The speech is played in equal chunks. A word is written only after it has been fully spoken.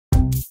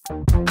Like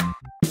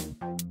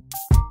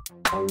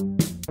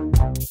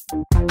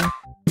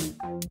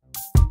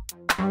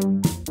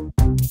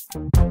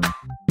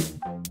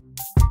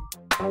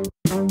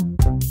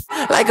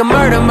a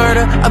murder.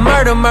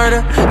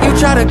 You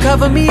try to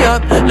cover me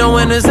up. No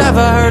one has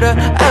ever heard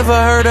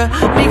of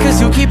me,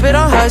 cause you keep it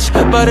on hush.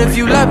 But if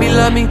you love me,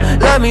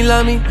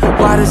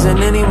 why doesn't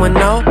anyone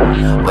know?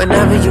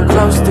 Whenever you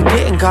close to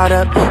getting caught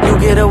up, you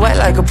get away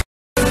like a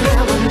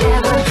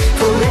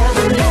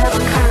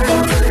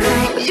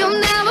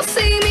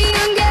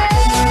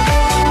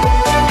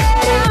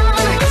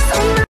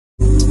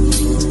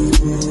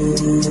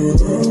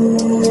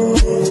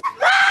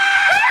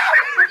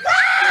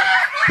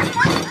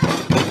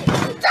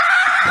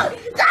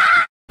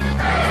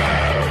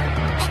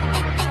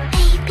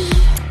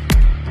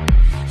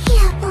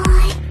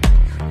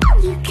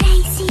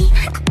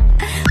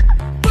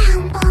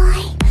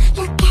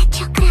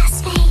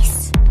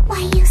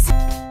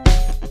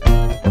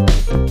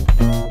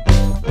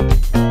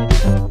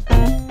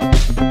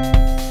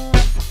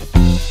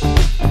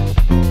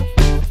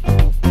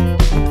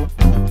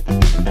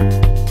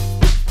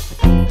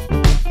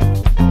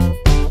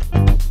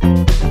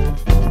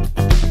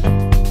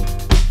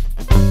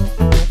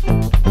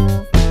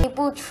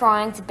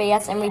trying to beat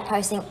us and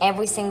reposting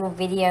every single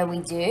video we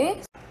do.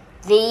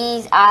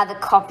 These are the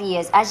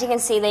copiers. As you can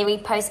see, they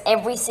repost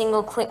every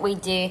single clip we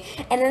do,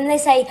 and then they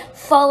say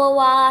follow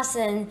us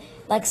and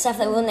like stuff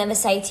that we'll never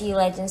say to you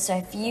legends. So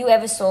if you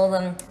ever saw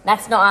them,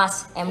 that's not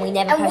us, and we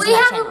never post on that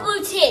channel. And we have a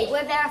blue tick.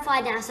 We're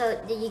verified now, so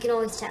that you can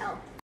always tell.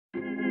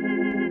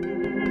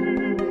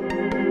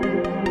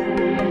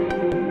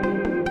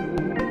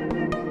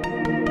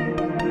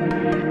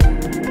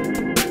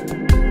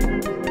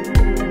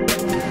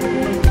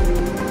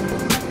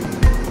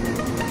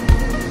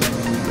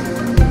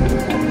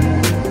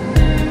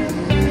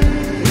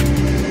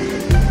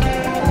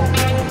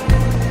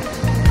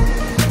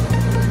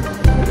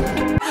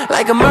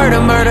 like a murder.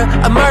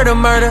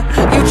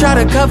 You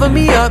try to cover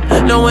me up.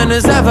 No one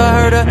has ever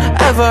heard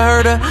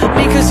of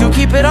me, cause you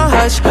keep it on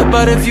hush.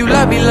 But if you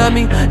love me,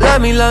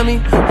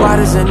 why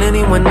doesn't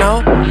anyone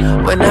know?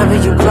 Whenever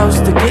you close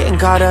to getting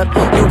caught up,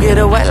 you get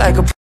away like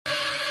a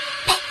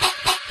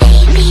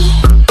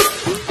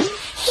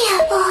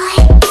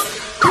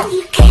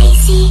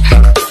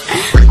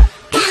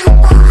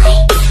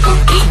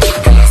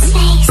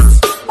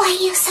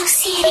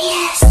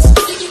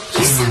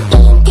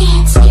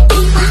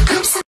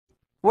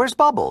Where's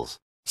Bubbles?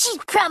 She's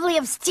probably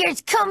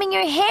upstairs combing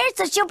her hair,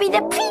 so she'll be the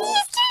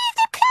prettiest girl at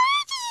the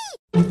party.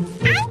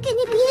 I'm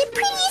gonna be the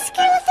prettiest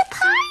girl at the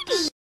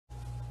party.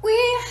 We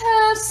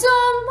have so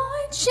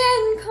much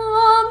in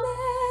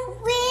common.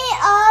 We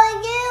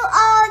argue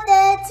all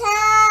the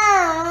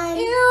time.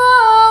 You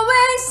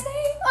always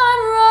think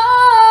I'm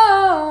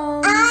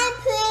wrong. I'm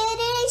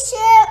pretty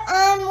sure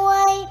I'm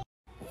white.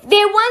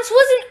 There once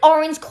was an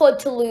orange called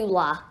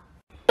Tallulah,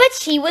 but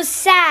she was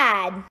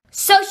sad.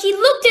 So she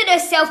looked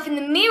at herself in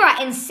the mirror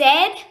and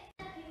said,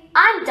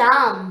 I'm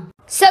dumb.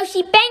 So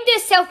she banged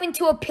herself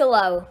into a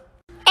pillow.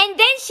 And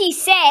then she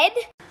said,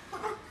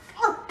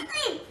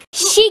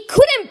 she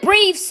couldn't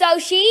breathe, so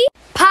she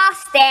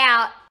passed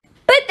out.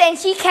 But then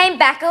she came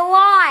back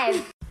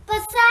alive.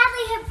 But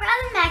sadly her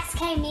brother Max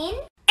came in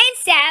and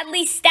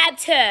sadly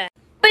stabbed her.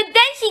 But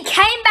then she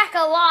came back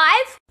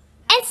alive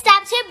and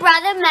stabbed her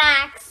brother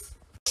Max.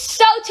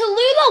 So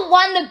Tallulah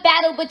won the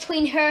battle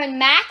between her and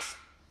Max.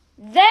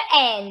 The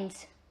end.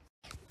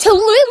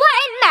 Tallulah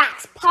and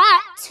Max,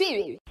 part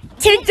 2.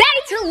 Today,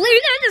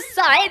 Tallulah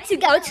decided to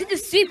go to the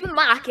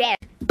supermarket,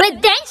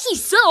 but then she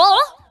saw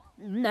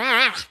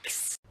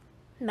Max.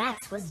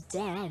 Max was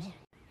dead.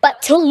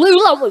 But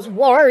Tallulah was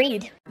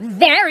worried.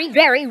 Very,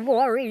 very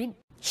worried.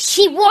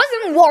 She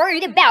wasn't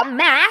worried about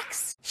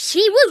Max.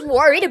 She was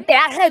worried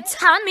about her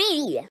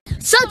tummy.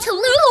 So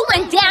Tallulah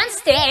went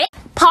downstairs,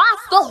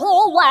 past the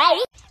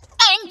hallway,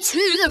 and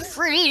to the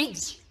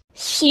fridge.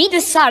 She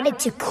decided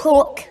to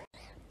cook,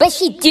 but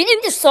she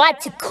didn't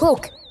decide to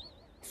cook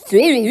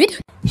food.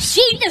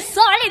 She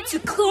decided to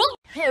cook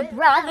her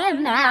brother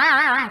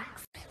Max.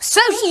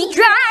 So she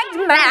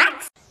dragged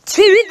Max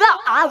to the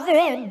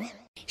oven.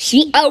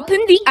 She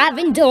opened the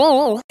oven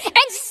door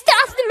and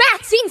stuffed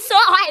Max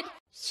inside.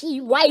 She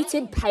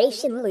waited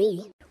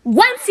patiently.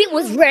 Once it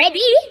was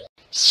ready,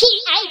 she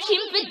ate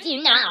him for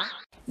dinner.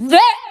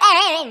 The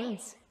end.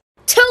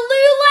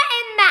 Tallulah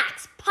and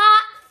Max,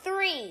 part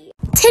 3.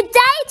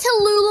 Today,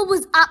 Tallulah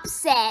was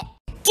upset.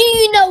 Do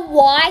you know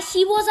why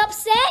she was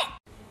upset?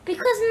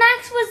 Because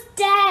Max was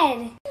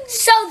dead.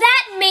 So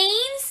that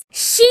means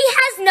she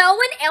has no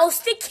one else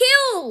to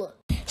kill.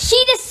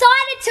 She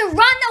decided to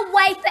run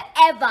away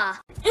forever.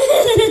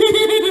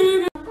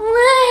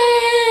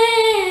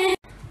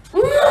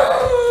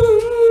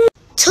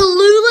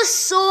 Tallulah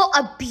saw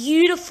a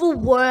beautiful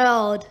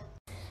world.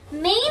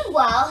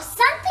 Meanwhile,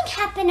 something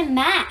happened to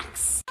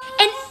Max.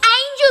 An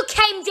angel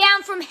came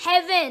down from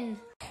heaven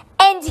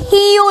and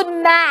healed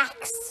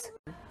Max.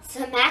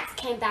 So Max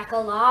came back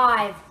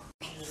alive.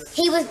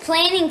 He was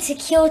planning to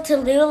kill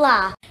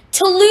Tallulah.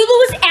 Tallulah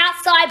was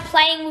outside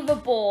playing with a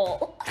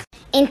ball.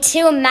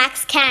 until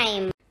Max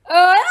came.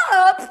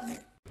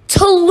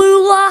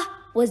 Tallulah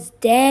was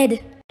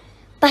dead.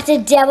 But the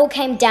devil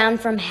came down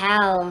from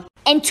hell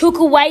And took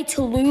away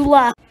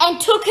Tallulah.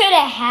 and took her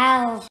to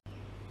hell.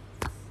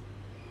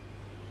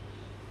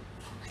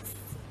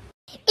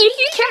 If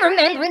you can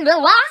remember in the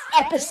last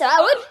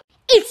episode,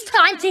 it's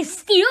time to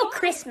steal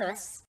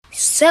Christmas.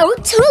 So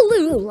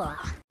Tallulah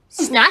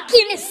snuck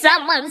into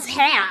someone's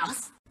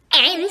house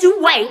and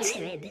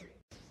waited.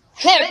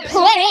 Her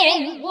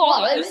plan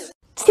was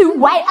to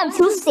wait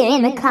until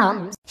Santa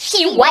comes.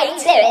 She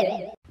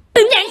waited,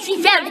 but then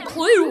she found a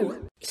clue.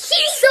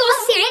 She saw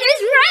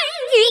Santa's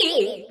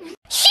reindeer.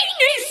 She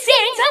knew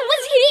Santa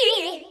was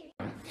here.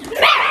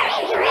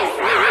 Merry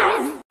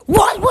Christmas!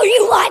 What would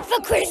you like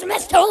for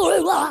Christmas,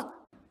 Tallulah?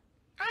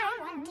 I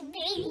want to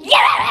be...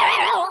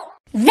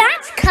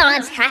 That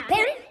can't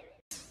happen.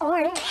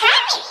 Or can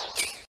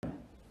it?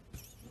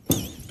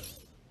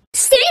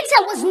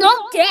 Santa was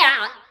knocked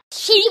out.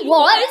 She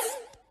was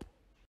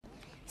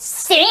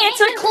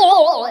Santa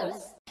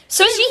Claus.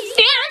 So she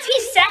found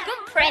his sack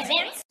of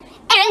presents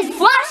and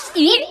flushed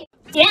it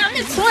down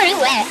the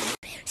toilet.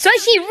 So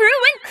she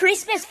ruined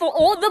Christmas for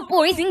all the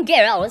boys and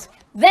girls.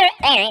 The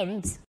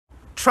end.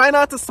 Try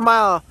not to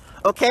smile,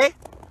 okay?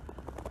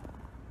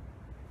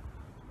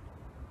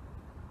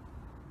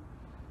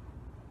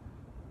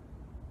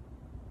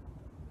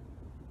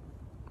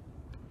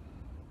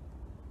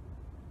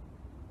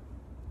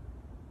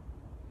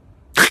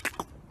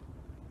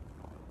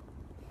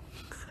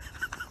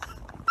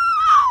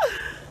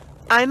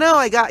 I know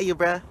I got you,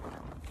 bruh.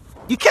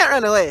 You can't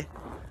run away.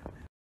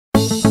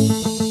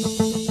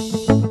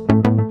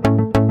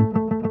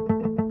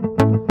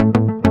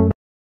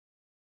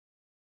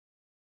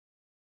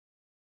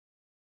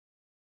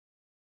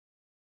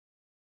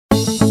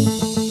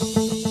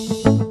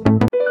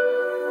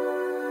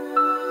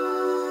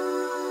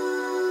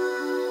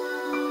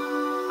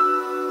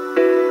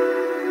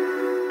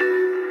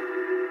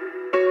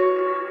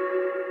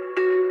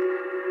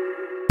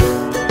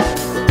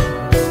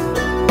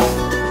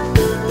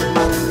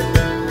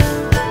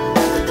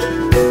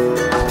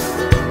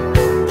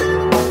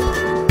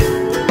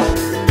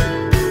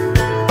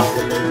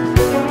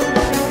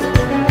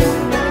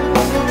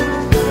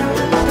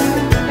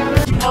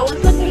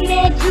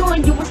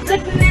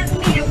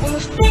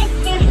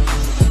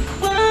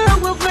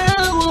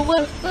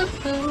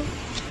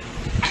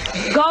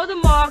 Go to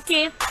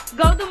market,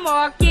 go to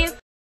market.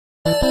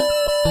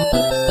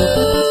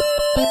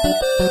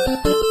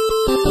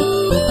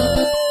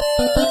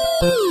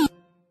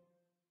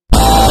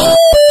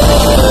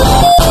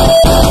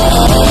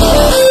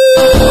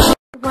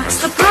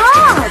 What's the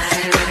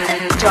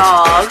problem?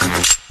 Dog.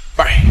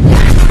 Bye.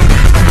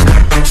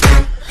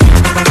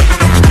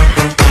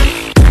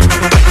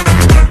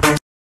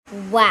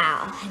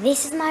 Wow,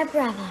 this is my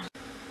brother.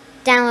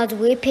 Downloads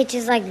weird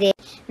pictures like this,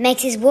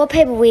 makes his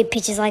wallpaper weird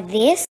pictures like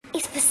this,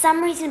 is for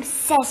some reason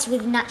obsessed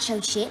with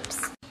nacho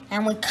chips,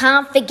 and we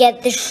can't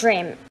forget the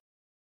shrimp.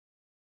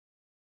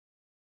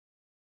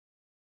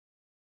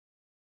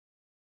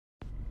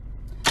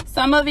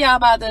 Some of y'all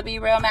about to be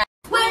real mad.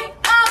 Wait,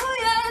 oh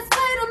yes,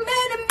 wait a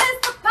minute,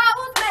 Mr.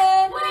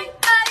 Postman. Wait,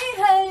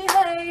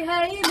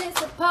 hey,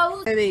 Mr.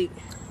 Postman. Baby.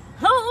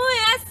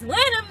 Oh yes,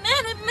 wait a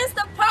minute,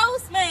 Mr.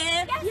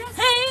 Postman. Yes.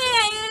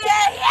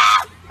 Hey, yeah.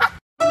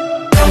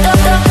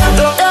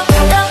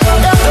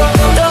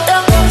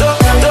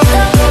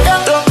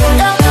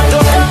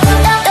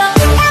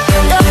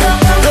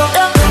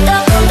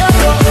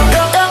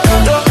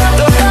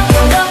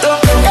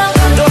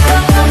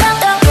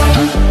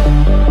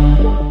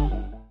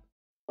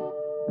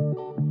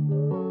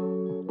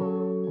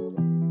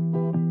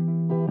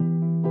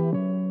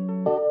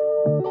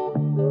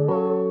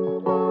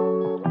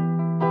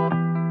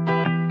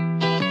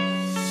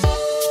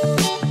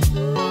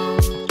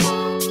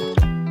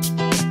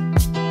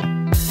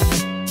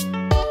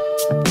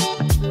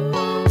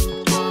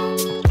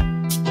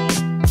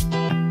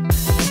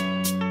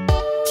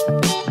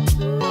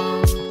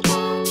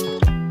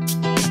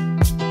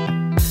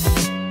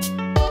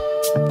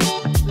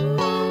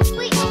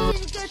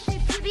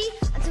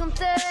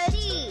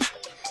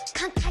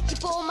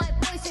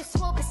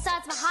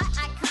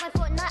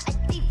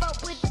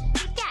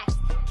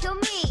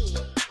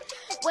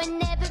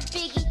 Whenever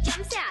Biggie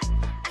jumps out,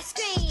 I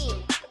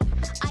scream.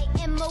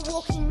 I am a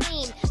walking